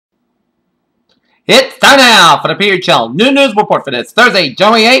It's time now for the Period Chill New News Report for this Thursday,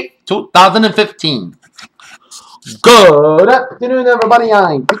 January 8th, 2015. Good afternoon, everybody.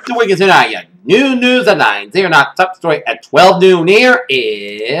 I'm Victor Wiggins tonight. New news at 9. Here, not top story at 12 noon. Here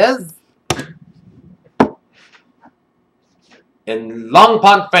is in Long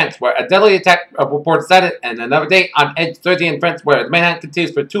Pond, France, where a deadly attack report cited, and another day on Edge Thursday in France, where the manhunt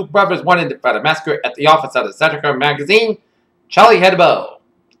continues for two brothers wanted for the massacre at the office of the Satirical magazine, Charlie Hebdo.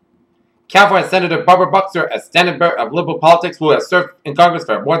 California Senator Barbara Boxer, a standard bearer of liberal politics who has served in Congress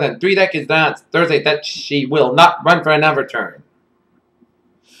for more than 3 decades, announced Thursday that she will not run for another term.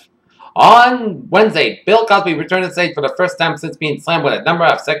 On Wednesday, Bill Cosby returned to stage for the first time since being slammed with a number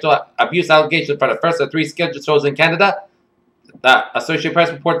of sexual abuse allegations for the first of 3 scheduled shows in Canada. The Associated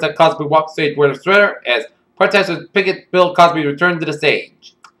Press reports that Cosby walked stage with a sweater as protesters picket Bill Cosby returned to the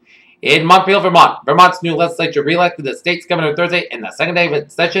stage. In Montreal, Vermont, Vermont's new legislature re-elected the state's governor Thursday in the second day of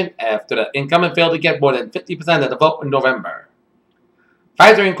its session after the incumbent failed to get more than 50% of the vote in November.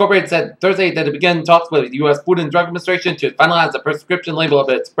 Pfizer Incorporated said Thursday that it began talks with the U.S. Food and Drug Administration to finalize the prescription label of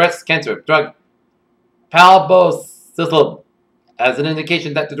its breast cancer drug palbociclib as an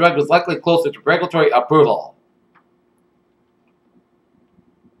indication that the drug was likely closer to regulatory approval.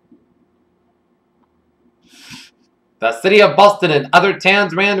 The city of Boston and other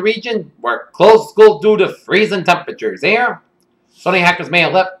towns around the region were closed school due to freezing temperatures here. Sunny hackers may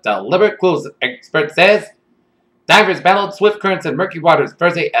have left deliberate clues, expert says. Divers battled swift currents and murky waters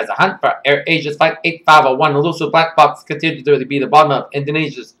Thursday as a hunt for Air Asia's Flight 8501 elusive black box continued to be the bottom of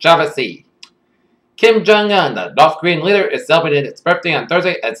Indonesia's Java Sea. Kim Jong-un, the North Korean leader, is celebrating its birthday on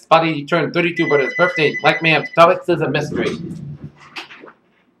Thursday as Spotty turned 32, but his birthday, like many of topics, is a mystery.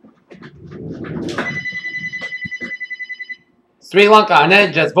 Sri Lanka on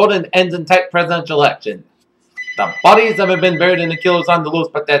edge as voting ends in tight presidential election. The bodies have been buried and the killers on the loose,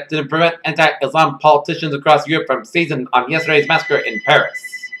 but that didn't prevent anti-Islam politicians across Europe from seizing on yesterday's massacre in Paris.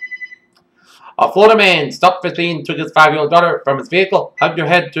 A Florida man stopped 15, took his 5-year-old daughter from his vehicle, hugged her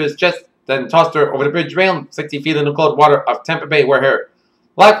head to his chest, then tossed her over the bridge rail 60 feet in the cold water of Tampa Bay, where her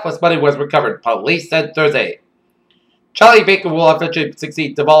lifeless body was recovered, police said Thursday. Charlie Baker will eventually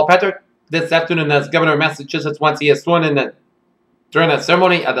succeed Deval Patrick this afternoon as governor of Massachusetts once he is sworn in during a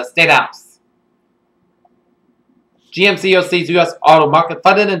ceremony at the State House. GM CEO sees U.S. auto market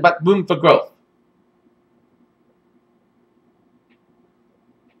funded but room for growth.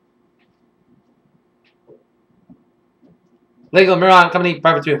 Legal Miron Company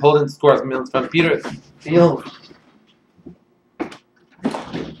private to holding scores millions from Peter Field.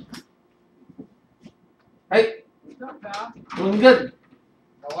 Hey. What's up, pal? Doing good.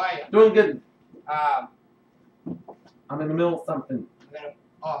 How are you? Doing good. I'm in the middle of something.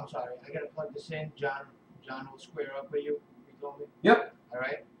 I'm sorry. I gotta plug this in. John will square up with you. He told me. Yep. All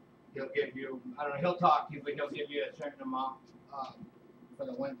right. He'll give you. I don't know. He'll talk to you, but he'll give you a certain amount for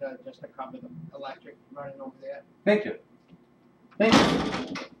the winter just to cover the electric running over there. Thank you. Thank you.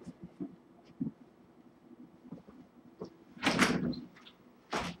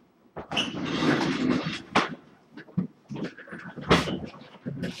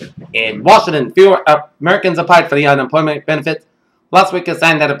 In Washington, fewer Americans applied for the unemployment benefits. Last week, a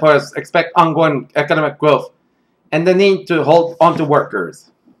sign that employers expect ongoing economic growth and the need to hold on to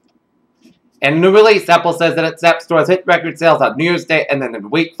workers. In a new release, Apple says that its app stores hit record sales on New Year's Day and then in the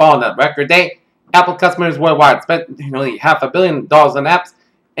week following the record day. Apple customers worldwide spent nearly $500 million on apps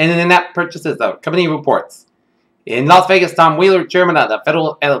and in-app purchases, the company reports. In Las Vegas, Tom Wheeler, chairman of the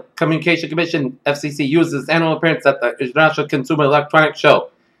Federal Communication Commission, FCC, used his annual appearance at the International Consumer Electronics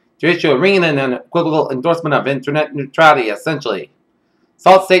Show to issue a ringing and an equivocal endorsement of internet neutrality, essentially.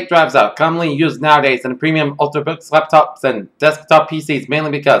 Solid-state drives are commonly used nowadays in premium ultrabooks, laptops, and desktop PCs,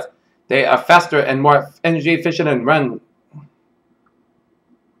 mainly because they are faster and more energy efficient and run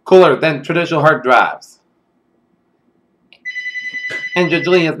cooler than traditional hard drives. Angela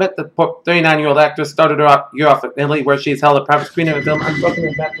Jolie has met the 39-year-old actress, started her year off in Italy, where she's held a private screening of the film Unbroken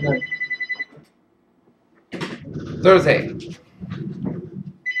and back tonight. Thursday.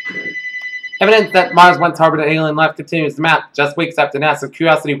 Evidence that Mars once harbored an alien life continues to mount just weeks after NASA's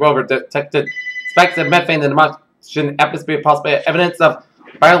Curiosity rover detected spikes of methane in the Martian atmosphere, possibly evidence of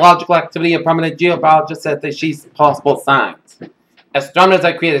biological activity. A prominent geobiologist said that she's possible signs. Astronomers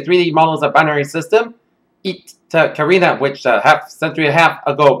have created 3D models of binary system. Carina, which half-century and a half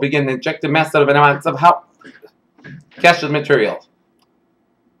ago began injecting massive amounts of gaseous material.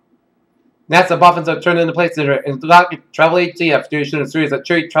 NASA boffins are turned into place in intergalactic travel agency after issuing a series of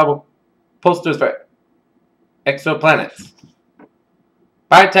cherry travel posters for exoplanets.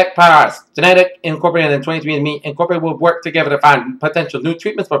 Biotech powers, Genetic Incorporated and 23andMe Incorporated will work together to find potential new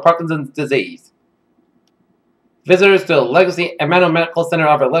treatments for Parkinson's disease. Visitors to the Legacy Emmanuel Medical Center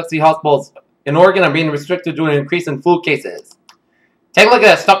of Legacy Hospitals in Oregon are being restricted due to an increase in flu cases. Take a look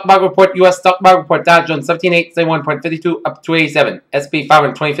at that stock market report. U.S. stock market report. Dow Jones 17,871.52 up 287. S&P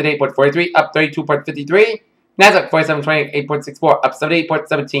 520.58.43 up 32.53. Nasdaq 4728.64 up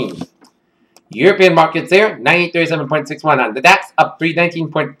 78.17. European markets there 9837.61 on the DAX up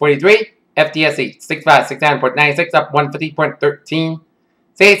 319.43. FTSE 6569.96 up 150.13.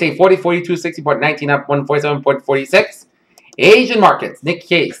 CAC 404260.19 up 147.46. Asian markets,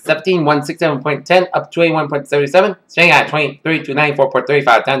 Nikkei 17167.10 up 281.77. Shanghai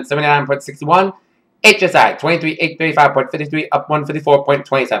 23294.35 down 79.61. HSI 23835.53 up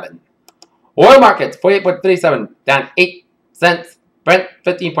 154.27. Oil markets 48.37 down 8 cents. Brent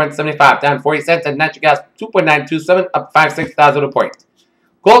 15.75 down 40 cents, and natural gas 2.927 up 56,000 a point.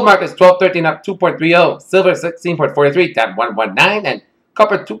 Gold markets 12.13 up 2.30. Silver 16.43 down 119, and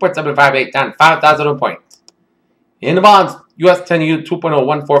copper 2.758 down 5,000 a point. In the bonds, U.S. 10 yield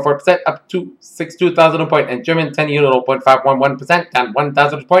 2.0144% up 262,000 a point, and German 10 yield 0.511% down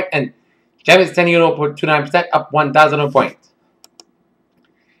 1,000 a point, and Japanese 10 yield 0.29% up 1,000 a point.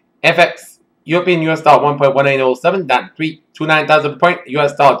 FX European US dollar 1.1807 down 329,000 a point.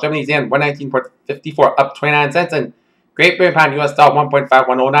 US dollar Germany's yen 119.54 up 29 cents, and Great Britain pound US dollar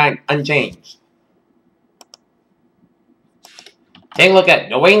 1.5109 unchanged. Take a look at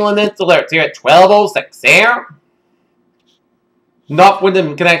New England alerts here at 12:06 there. North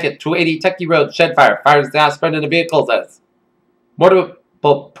Windham, Connecticut, 280 Techie Road, shed fire. Fires now spread into vehicles as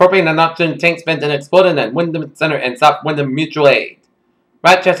multiple propane and oxygen tanks vent and exploded in Windham Center and South Windham Mutual Aid.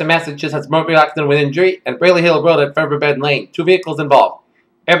 Rochester, Massachusetts, motor accident with injury, and Brayley Hill Road at Featherbed Lane. 2 vehicles involved.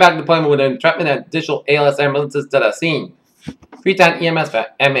 Airbag deployment with entrapment and additional ALS ambulances to the scene. Freetown EMS for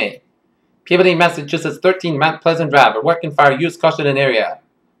MA. Peabody, Massachusetts, 13 Mount Pleasant Drive. A working fire, use caution in area.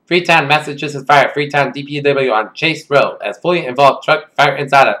 Freetown, Massachusetts Fire, Freetown DPW on Chase Road, as fully involved truck fire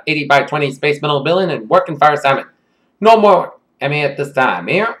inside a 80 by 20 space metal building and working fire assignment. No more MA at this time.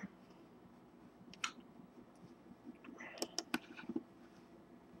 Here.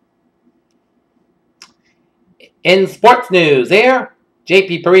 In sports news, here,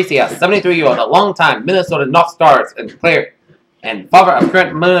 J.P. Parisi, a 73-year-old, a longtime Minnesota North Stars and player and father of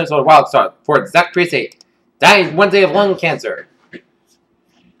current Minnesota Wild Stars, for Zach Parisi, died Wednesday of lung cancer.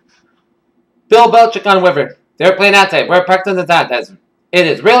 Bill Belichick on Weather. They're playing outside. We're practicing inside. It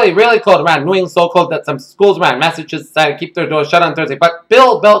is really, really cold around New England, so cold that some schools around Massachusetts decided to keep their doors shut on Thursday. But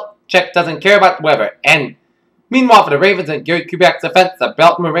Bill Belichick doesn't care about the weather. And meanwhile, for the Ravens and Gary Kubiak's offense, the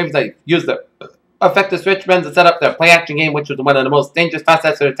Baltimore Ravens have used the effective switch runs to set up their play-action game, which was one of the most dangerous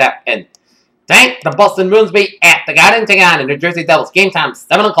facets of the attack. And thank the Boston Bruins be at the Garden take on the New Jersey Devils. Game time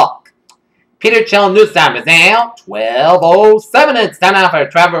 7 o'clock. Peter Chell news time is now 12:07. It's time now for a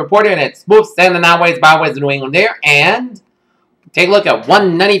travel reporter, and it's smooth sailing highways, byways in New England there. And take a look at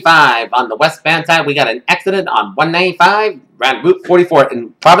 195 on the westbound side. We got an accident on 195 around Route 44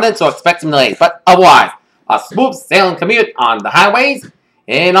 in Providence, so expect some delays. But otherwise, a smooth sailing commute on the highways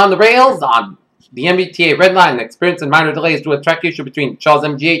and on the rails on the MBTA Red Line, experiencing minor delays due to a track issue between Charles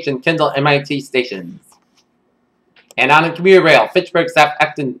MGH and Kendall MIT stations. And on the commuter rail, Fitchburg South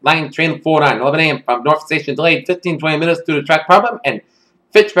Acton Line Train 49, 11 a.m. from North Station delayed 15-20 minutes due to track problem. And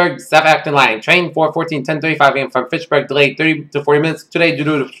Fitchburg South Acton Line Train 414, 10:35 a.m. from Fitchburg delayed 30 to 40 minutes today due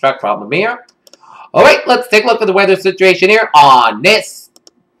to the track problem here. Alright, let's take a look at the weather situation here on this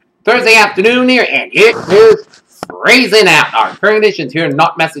Thursday afternoon here. And it is freezing out. Our current conditions here in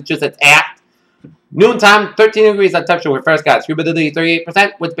North Massachusetts at noontime, 13 degrees on temperature with first skies. Humidity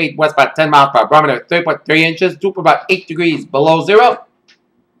 38%. Wind speed west about 10 miles per hour. Barometer 3.3 inches. Dew about 8 degrees below zero.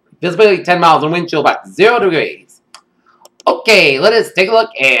 Visibility 10 miles and wind chill about 0 degrees. Okay, let us take a look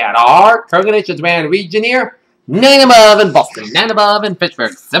at our current conditions around the region here. 9 above in Boston, 9 above in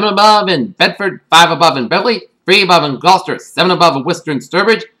Pittsburgh, 7 above in Bedford, 5 above in Beverly, 3 above in Gloucester, 7 above in Worcester and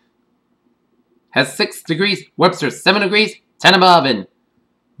Sturbridge. Has 6 degrees. Webster 7 degrees. 10 above in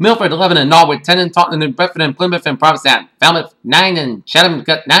Milford, 11 in Norwood, 10 in Taunton and Bedford and Plymouth and Provincetown. Falmouth, 9 in Chatham,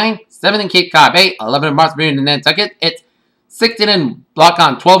 got 9, 7 in Cape Cod Bay, 11 in Marshbury and Nantucket. It's 16 in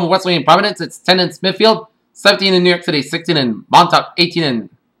Blockon, 12 in Wesley and Providence. It's 10 in Smithfield, 17 in New York City, 16 in Montauk, 18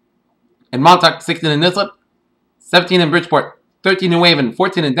 in Montauk, 16 in Islip, 17 in Bridgeport, 13 in Waven,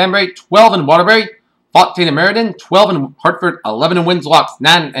 14 in Danbury, 12 in Waterbury, 14 in Meriden, 12 in Hartford, 11 in Windsor,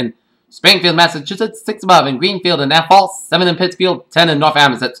 9 in Springfield, Massachusetts, 6 above in Greenfield and Athol, 7 in Pittsfield, 10 in North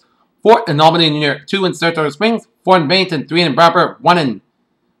Amherst, 4 in Albany, New York, 2 in Saratoga Springs, 4 in Bennington, 3 in Barbara, 1 in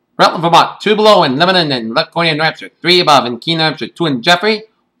Rutland, Vermont, 2 below in Lebanon and Laconia, New Hampshire, 3 above in Keene, New Hampshire, 2 in Jeffrey,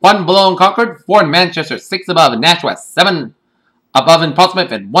 1 below in Concord, 4 in Manchester, 6 above in Nashua, 7 above in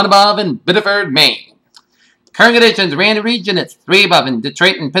Portsmouth, and 1 above in Biddeford, Maine. Current conditions around the region, it's 3 above in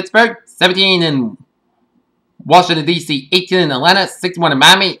Detroit and Pittsburgh, 17 in Washington, D.C., 18 in Atlanta, 61 in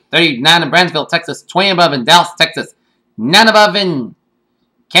Miami, 39 in Brownsville, Texas, 20 above in Dallas, Texas, 9 above in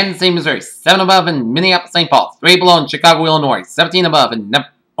Kansas City, Missouri, 7 above in Minneapolis, St. Paul, 3 below in Chicago, Illinois, 17 above in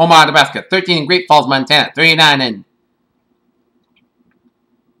Omaha, Nebraska, 13 in Great Falls, Montana, 39 in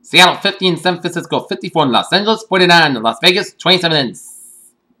Seattle, 50 in San Francisco, 54 in Los Angeles, 49 in Las Vegas, 27 in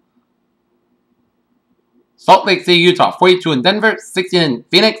Salt Lake City, Utah, 42 in Denver, 16 in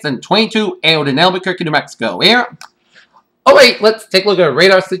Phoenix, and 22 out in Albuquerque, New Mexico. Here. Oh wait, let's take a look at our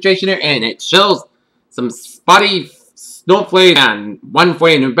radar situation here, and it shows some spotty snowflake on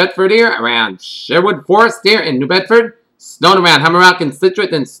 140 in New Bedford here, around Sherwood Forest here in New Bedford, snowing around Hammerrock and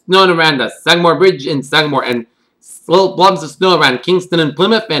Scituate, and snowing around the Sagamore Bridge in Sagamore, and little blobs of snow around Kingston and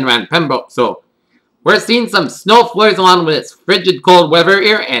Plymouth and around Pembroke. So we're seeing some snow flurries along with this frigid cold weather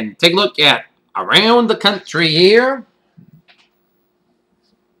here, and take a look at around the country here.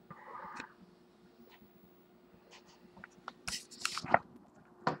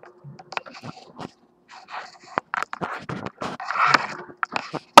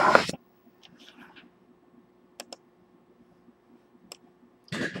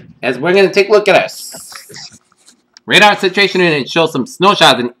 As we're going to take a look at us. Radar situation, and it shows some snow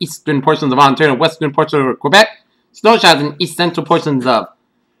showers in eastern portions of Ontario and western portions of Quebec. Snow showers in east central portions of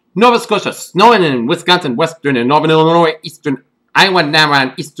Nova Scotia, snowing in Wisconsin, western and northern Illinois, eastern Iowa, Namra,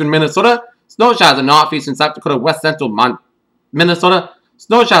 and eastern Minnesota. Snow showers in northeastern South Dakota, west central Minnesota.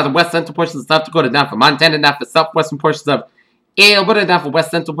 Snow showers in west central portions of South Dakota, down for Montana, down for southwestern portions of Alberta, down for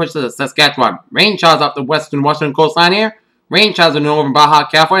west central portions of Saskatchewan. Rain showers up the western Washington coastline here. Rain showers in northern Baja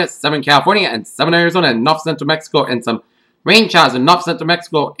California, southern California, and southern Arizona, and north central Mexico, and some rain showers in north central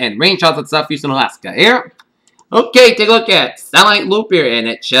Mexico, and rain showers in southeastern Alaska here. Okay, take a look at satellite loop here, and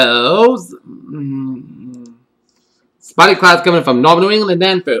it shows spotty clouds coming from northern New England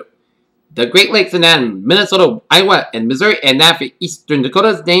and for the Great Lakes, and then Minnesota, Iowa, and Missouri, and down for eastern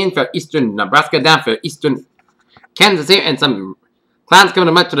Dakotas, down for eastern Nebraska, down for eastern Kansas here, and some clouds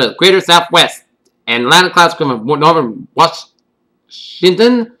coming much to the greater southwest, and Atlantic clouds coming from northern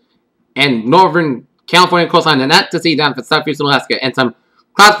Washington and northern California coastline, and that to see down for southeastern Alaska, and some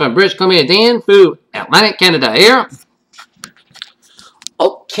clouds from British Columbia down through Atlantic Canada here.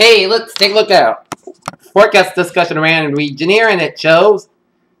 Okay, let's take a look at forecast discussion around the region here, and it shows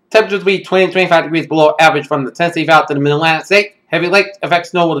temperatures will be 20 to 25 degrees below average from the Tennessee Valley to the Mid-Atlantic State. Heavy lake effect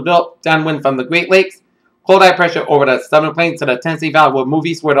snow will develop downwind from the Great Lakes. Cold high pressure over the southern plains to the Tennessee Valley will move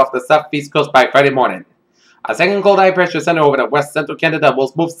eastward off the southeast coast by Friday morning. A second cold high pressure center over the west central Canada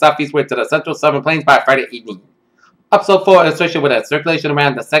will move southeastward to the central southern plains by Friday evening. Upslope 4 associated with a circulation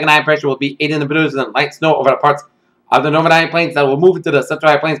around the second high pressure will be aiding the producers in light snow over the parts of the northern high plains that will move into the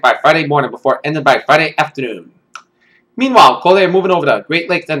central high plains by Friday morning before ending by Friday afternoon. Meanwhile, cold air moving over the Great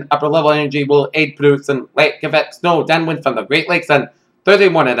Lakes and upper level energy will aid producing lake effect snow downwind from the Great Lakes on Thursday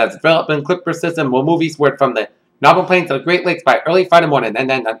morning as the developing clipper system will move eastward from the northern plains to the Great Lakes by early Friday morning and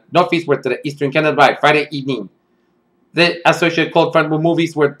then northeastward to the eastern Canada by Friday evening. The associated cold front will move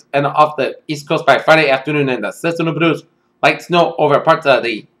eastward and off the east coast by Friday afternoon, and the system will produce light snow over parts of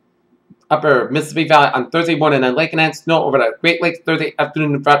the upper Mississippi Valley on Thursday morning and lake and snow over the Great Lakes Thursday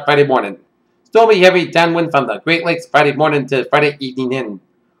afternoon and Friday morning. Snow will be heavy downwind from the Great Lakes Friday morning to Friday evening in.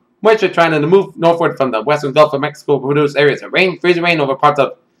 Moisture trying to move northward from the western Gulf of Mexico will produce areas of rain, freezing rain over parts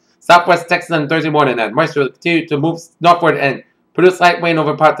of southwest Texas on Thursday morning, and moisture will continue to move northward and produce light rain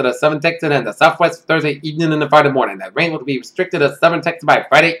over parts of the southern Texas and the southwest Thursday evening and the Friday morning. That rain will be restricted to southern Texas by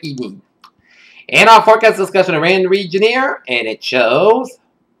Friday evening. And our forecast discussion around the region here, and it shows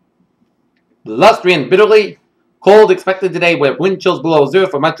blustery and bitterly cold expected today with wind chills below zero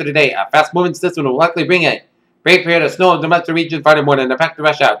for much of the day. A fast-moving system will likely bring a brief period of snow in the metro region Friday morning and back to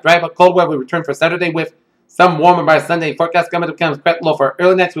rush out. Dry but cold weather will return for Saturday with some warmer by Sunday. Forecast coming to become quite low for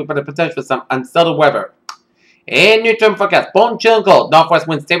early next week, but the potential for some unsettled weather. And near-term forecast, bone chill and cold. Northwest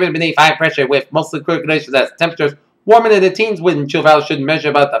winds stable beneath high pressure with mostly clear conditions as temperatures warming in the teens. Wind chill values should measure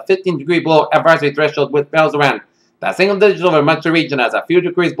about the 15 degree below advisory threshold with values around the single digits over much of the region as a few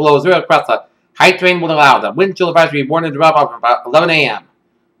degrees below zero across the high terrain will allow the wind chill advisory warning to drop off about 11 a.m.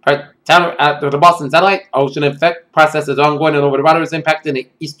 Per the Boston satellite, ocean effect process is ongoing and over the water is impacting the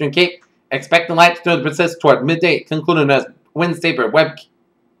eastern Cape. Expecting light snow to persist toward midday, concluding as winds taper. Web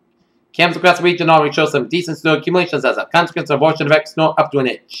cams across the region already show some decent snow accumulations as a consequence of ocean effect snow up to an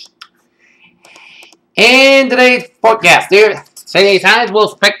inch. And today's forecast here, today's highs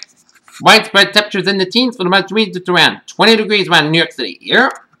will expect widespread temperatures in the teens for the metro region to around 20 degrees around New York City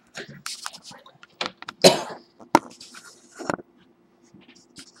here.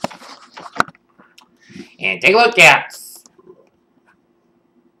 And take a look at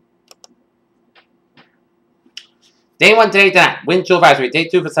Day 1 today tonight. Wind chill advisory. Day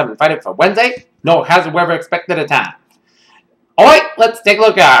 2 for 7. Friday for Wednesday. No hazard weather expected at time. Alright, let's take a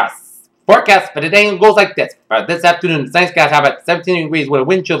look at our forecast for today. It goes like this. For this afternoon, the sunny skies have at 17 degrees with a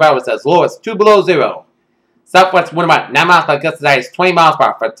wind chill value as low as 2 below 0. Southwest wind about 9 miles per gust as high as 20 miles per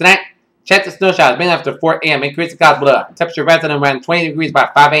hour. For tonight, chance of snow showers beginning after 4 a.m. Increasing clouds below. Temperature rising around 20 degrees by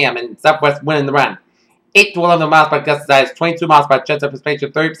 5 a.m. and southwest wind in the run. 8 to 11 miles per gust as high as 22 miles per hour. Chance of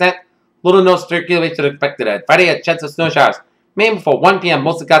precipitation 30%. Little no circulation expected at Friday. A chance of snow showers. Mainly before 1 p.m.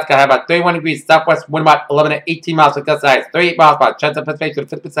 Most of the gusts have about 31 degrees. Southwest wind about 11 to 18 miles per gust as high as 38 miles per hour. Chance of precipitation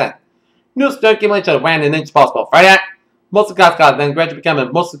 50%. New snow accumulation around an inch possible. Friday night. Most of the coast guard then gradually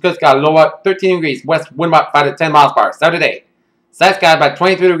becoming most of the coast guard lower 13 degrees west wind about 5 to 10 miles per hour. Saturday, south sky about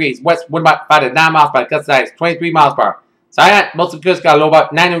 23 degrees west wind about 5 to 9 miles per hour. Gust size 23 miles per hour. Saturday night, most of the coast guard low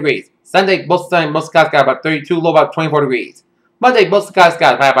about 9 degrees. Sunday, most of the time, most of the coast guard about 32, low about 24 degrees. Monday, most of the coast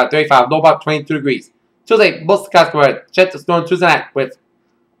guard high about 35, low about 22 degrees. Tuesday, most of the coast guard chance of snow Tuesday night with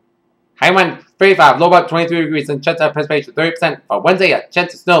high wind 35, low about 23 degrees, and chance of precipitation 30%. For Wednesday, a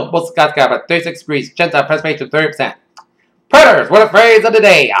chance of snow, most of the coast guard about 36 degrees, chance of precipitation 30%. Predators, what a phrase of the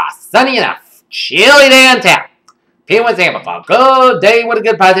day. A sunny enough, chilly day in town. P1 Sam for a good day with a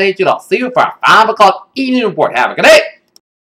good positive attitude. I'll see you for a 5 o'clock evening report. Have a good day.